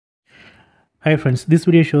Hi friends, this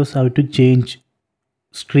video shows how to change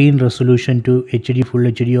screen resolution to HD, Full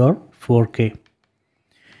HD or 4K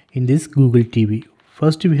in this Google TV.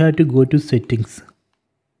 First we have to go to settings,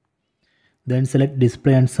 then select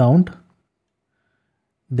display and sound,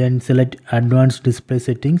 then select advanced display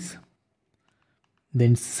settings,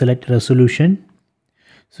 then select resolution.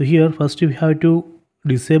 So here first we have to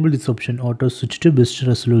disable this option, auto switch to best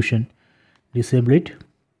resolution. Disable it.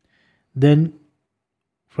 Then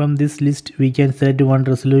from this list we can select one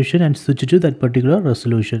resolution and switch to that particular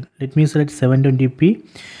resolution. Let me select 720p,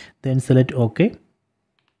 then select OK.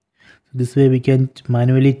 This way we can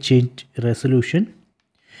manually change resolution.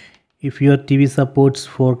 If your TV supports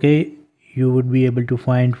 4K, you would be able to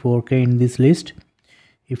find 4K in this list.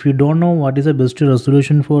 If you don't know what is the best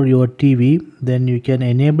resolution for your TV, then you can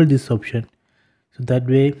enable this option. So that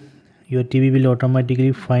way your TV will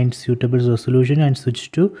automatically find suitable resolution and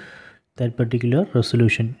switch to that particular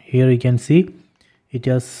resolution. Here you can see it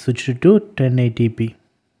has switched to 1080p.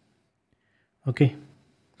 Okay,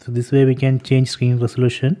 so this way we can change screen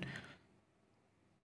resolution